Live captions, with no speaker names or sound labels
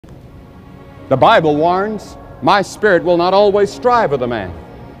The Bible warns, my spirit will not always strive with a man.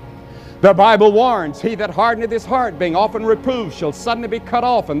 The Bible warns, he that hardeneth his heart, being often reproved, shall suddenly be cut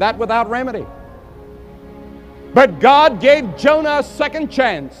off, and that without remedy. But God gave Jonah a second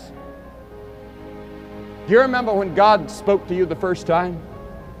chance. Do you remember when God spoke to you the first time?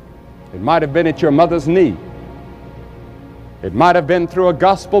 It might have been at your mother's knee. It might have been through a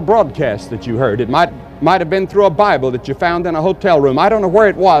gospel broadcast that you heard. It might have been through a Bible that you found in a hotel room. I don't know where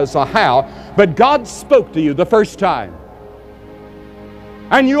it was or how, but God spoke to you the first time.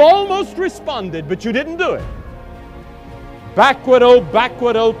 And you almost responded, but you didn't do it. Backward,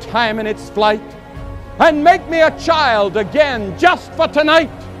 oh, time in its flight, and make me a child again just for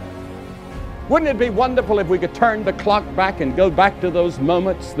tonight. Wouldn't it be wonderful if we could turn the clock back and go back to those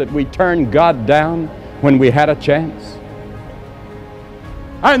moments that we turned God down when we had a chance?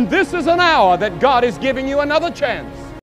 And this is an hour that God is giving you another chance.